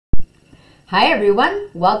Hi everyone,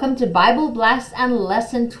 welcome to Bible Blast and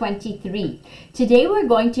Lesson 23. Today we're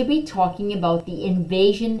going to be talking about the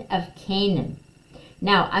invasion of Canaan.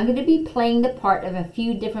 Now, I'm going to be playing the part of a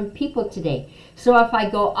few different people today. So if I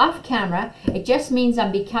go off camera, it just means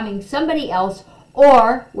I'm becoming somebody else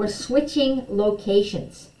or we're switching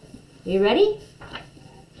locations. Are you ready?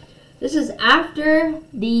 This is after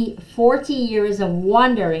the 40 years of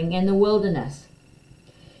wandering in the wilderness.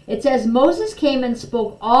 It says, Moses came and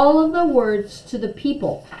spoke all of the words to the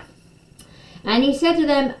people. And he said to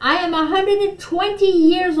them, I am 120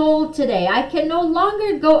 years old today. I can no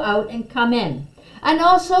longer go out and come in. And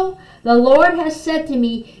also, the Lord has said to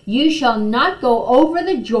me, you shall not go over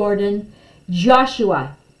the Jordan.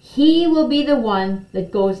 Joshua, he will be the one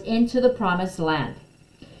that goes into the promised land.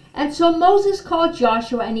 And so Moses called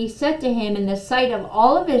Joshua, and he said to him in the sight of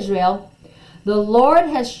all of Israel, the Lord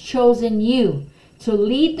has chosen you to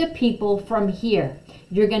lead the people from here.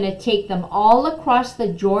 You're going to take them all across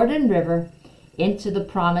the Jordan River into the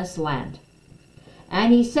promised land.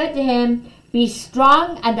 And he said to him, be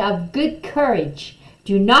strong and of good courage.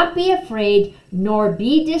 Do not be afraid, nor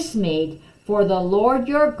be dismayed, for the Lord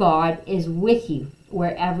your God is with you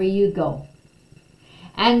wherever you go.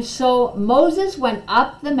 And so Moses went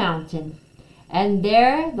up the mountain, and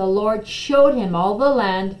there the Lord showed him all the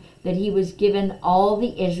land that he was given all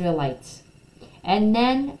the Israelites. And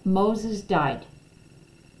then Moses died.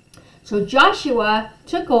 So Joshua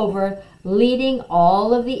took over, leading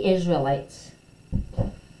all of the Israelites.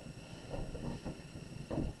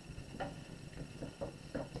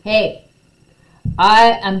 Hey,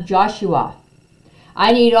 I am Joshua.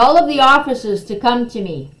 I need all of the officers to come to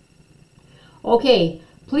me. Okay,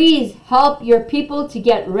 please help your people to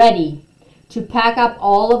get ready, to pack up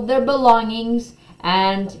all of their belongings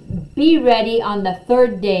and be ready on the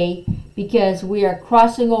third day, because we are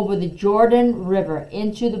crossing over the Jordan River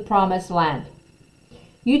into the promised land.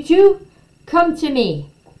 You two, come to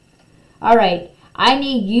me. All right, I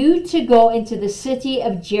need you to go into the city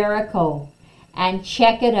of Jericho and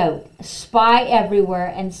check it out. Spy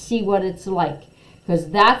everywhere and see what it's like,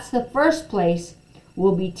 because that's the first place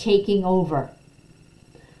we'll be taking over.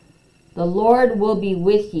 The Lord will be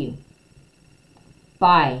with you.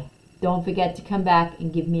 Bye. Don't forget to come back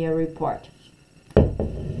and give me a report.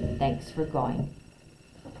 Thanks for going.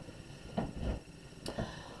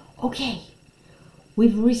 Okay,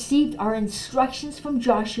 we've received our instructions from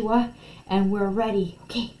Joshua and we're ready.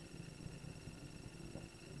 Okay,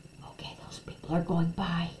 those people are going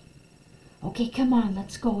by. Okay, come on,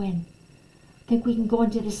 let's go in. I think we can go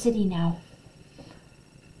into the city now.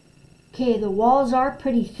 Okay, the walls are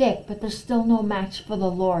pretty thick, but there's still no match for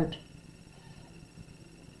the Lord.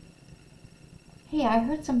 Hey, I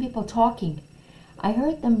heard some people talking. I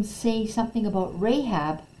heard them say something about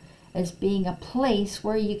Rahab as being a place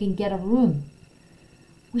where you can get a room.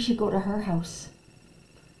 We should go to her house.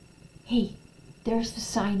 Hey, there's the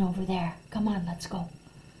sign over there. Come on, let's go.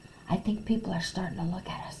 I think people are starting to look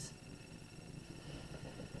at us.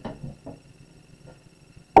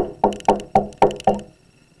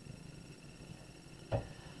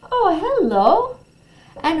 Oh, hello.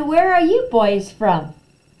 And where are you boys from?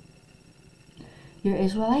 You're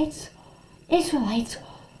Israelites? Israelites,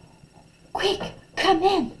 quick, come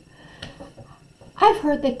in. I've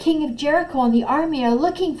heard the king of Jericho and the army are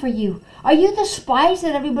looking for you. Are you the spies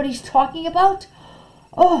that everybody's talking about?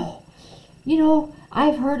 Oh, you know,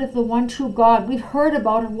 I've heard of the one true God. We've heard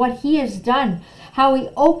about what he has done, how he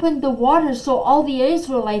opened the waters so all the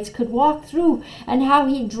Israelites could walk through, and how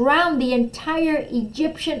he drowned the entire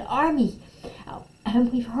Egyptian army.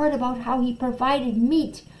 And we've heard about how he provided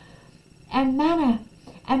meat and manna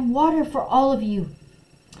and water for all of you.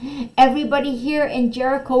 Everybody here in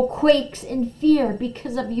Jericho quakes in fear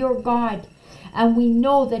because of your God, and we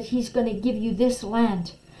know that he's going to give you this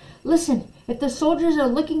land. Listen, if the soldiers are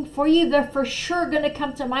looking for you, they're for sure going to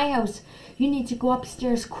come to my house. You need to go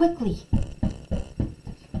upstairs quickly.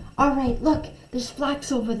 All right, look, there's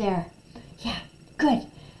flax over there. Yeah, good.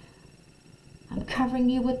 I'm covering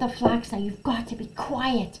you with the flax. Now you've got to be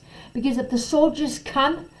quiet, because if the soldiers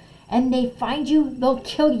come and they find you, they'll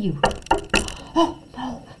kill you. Oh,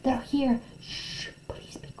 no, they're here. Shh,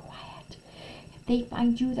 please be quiet. If they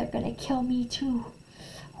find you, they're going to kill me too.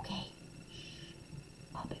 Okay, shh,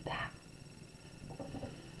 I'll be back.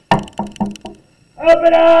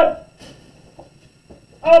 Open up!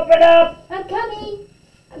 Open up! I'm coming.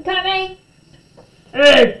 I'm coming.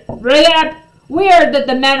 Hey, Rahab, weird that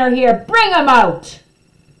the men are here. Bring them out.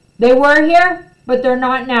 They were here, but they're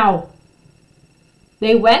not now.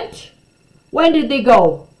 They went? When did they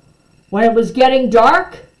go? When it was getting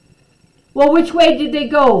dark? Well, which way did they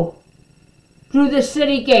go? Through the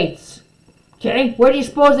city gates. Okay, where do you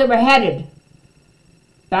suppose they were headed?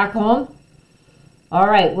 Back home? All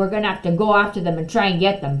right, we're going to have to go after them and try and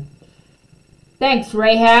get them. Thanks,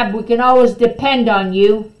 Rahab. We can always depend on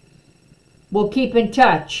you. We'll keep in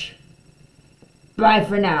touch. Bye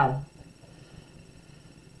for now.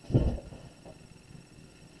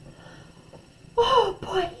 Oh,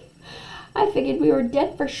 boy. I figured we were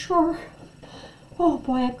dead for sure. Oh,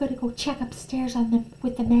 boy, I've got to go check upstairs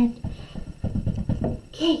with the men.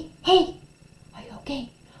 Okay, hey. Are you okay?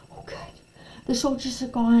 Oh, good. The soldiers are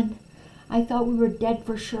gone. I thought we were dead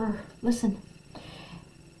for sure. Listen,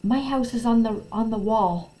 my house is on the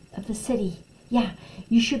wall of the city. Yeah,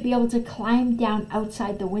 you should be able to climb down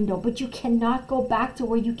outside the window, but you cannot go back to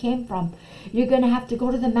where you came from. You're going to have to go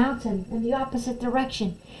to the mountain in the opposite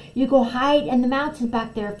direction. You go hide in the mountain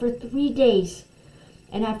back there for 3 days.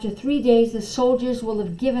 And after 3 days, the soldiers will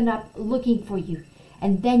have given up looking for you.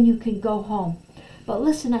 And then you can go home. But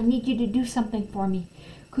listen, I need you to do something for me.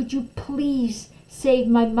 Could you please save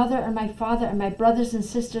my mother and my father and my brothers and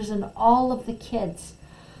sisters and all of the kids?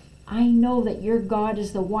 I know that your God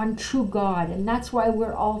is the one true God, and that's why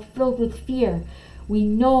we're all filled with fear. We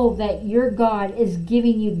know that your God is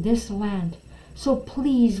giving you this land. So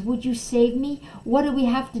please, would you save me? What do we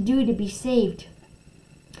have to do to be saved?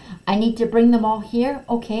 I need to bring them all here,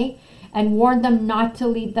 okay, and warn them not to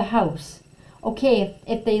leave the house. Okay,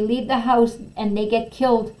 if they leave the house and they get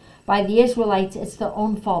killed by the Israelites, it's their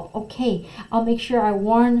own fault. Okay, I'll make sure I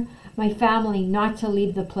warn my family not to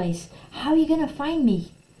leave the place. How are you going to find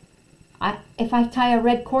me? If I tie a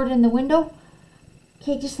red cord in the window?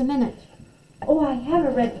 Okay, just a minute. Oh, I have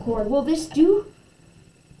a red cord. Will this do?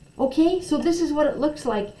 Okay, so this is what it looks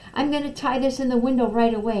like. I'm going to tie this in the window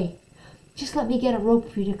right away. Just let me get a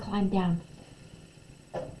rope for you to climb down.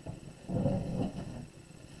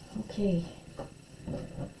 Okay.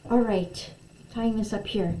 All right. Tying this up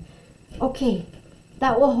here. Okay,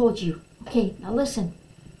 that will hold you. Okay, now listen.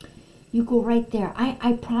 You go right there.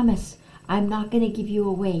 I promise I'm not going to give you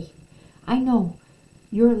away. I know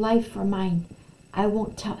your life for mine. I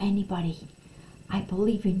won't tell anybody. I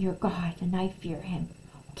believe in your God and I fear him.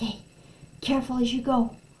 Okay, careful as you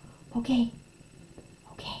go. Okay,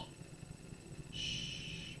 okay.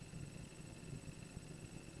 Shh.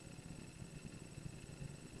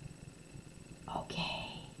 Okay,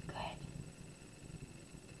 good.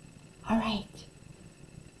 All right.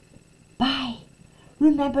 Bye.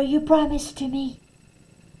 Remember you promised to me.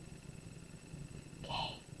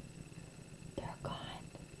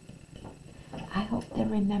 I hope they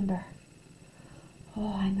remember.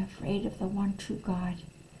 Oh, I'm afraid of the one true God.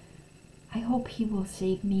 I hope he will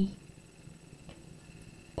save me.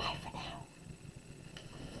 Bye for now.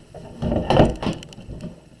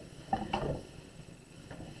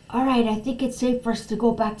 All right, I think it's safe for us to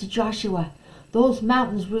go back to Joshua. Those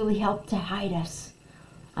mountains really helped to hide us.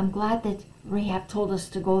 I'm glad that Rahab told us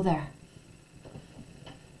to go there.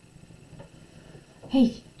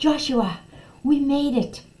 Hey, Joshua, we made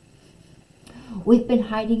it. We've been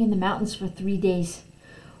hiding in the mountains for 3 days.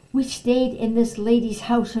 We stayed in this lady's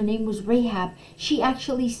house. Her name was Rahab. She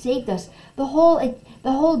actually saved us. The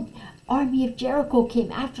whole army of Jericho came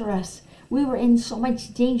after us. We were in so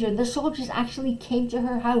much danger. The soldiers actually came to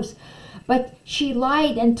her house. But she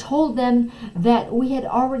lied and told them that we had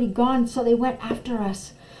already gone, so they went after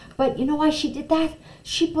us. But you know why she did that?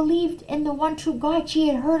 She believed in the one true God. She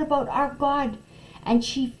had heard about our God, and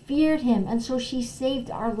she feared him, and so she saved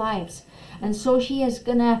our lives. And so she's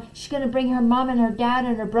gonna bring her mom and her dad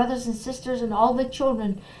and her brothers and sisters and all the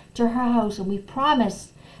children to her house. And we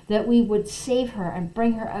promised that we would save her and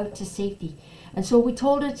bring her out to safety. And so we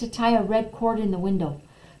told her to tie a red cord in the window.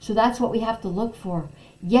 So that's what we have to look for.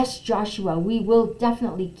 Yes, Joshua, we will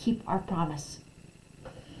definitely keep our promise.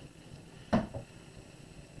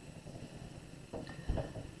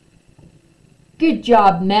 Good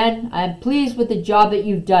job, men. I am pleased with the job that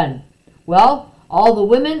you've done. Well, all the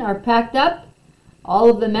women are packed up. All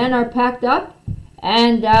of the men are packed up.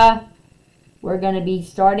 And we're going to be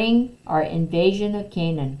starting our invasion of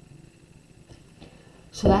Canaan.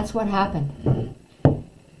 So that's what happened.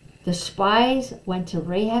 The spies went to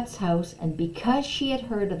Rahab's house, and because she had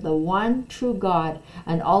heard of the one true God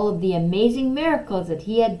and all of the amazing miracles that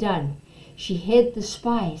he had done, she hid the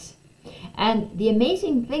spies. And the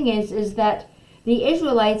amazing thing is that the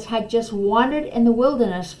Israelites had just wandered in the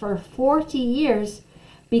wilderness for 40 years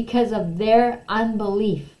because of their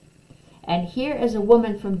unbelief. And here is a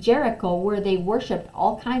woman from Jericho where they worshipped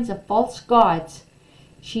all kinds of false gods.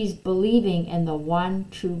 She's believing in the one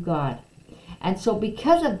true God. And so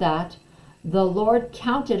because of that, the Lord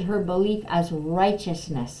counted her belief as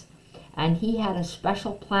righteousness. And he had a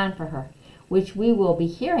special plan for her, which we will be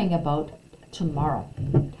hearing about tomorrow.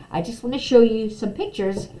 I just want to show you some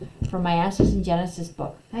pictures from my Answers in Genesis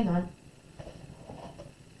book. Hang on.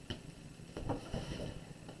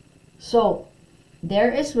 So,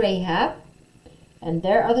 there is Rahab, and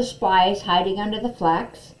there are the spies hiding under the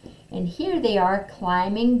flax, and here they are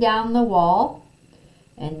climbing down the wall,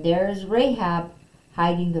 and there's Rahab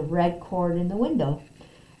hiding the red cord in the window,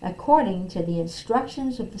 according to the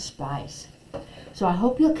instructions of the spies. So I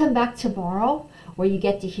hope you'll come back tomorrow where you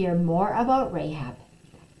get to hear more about Rahab.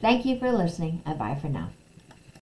 Thank you for listening, and bye for now.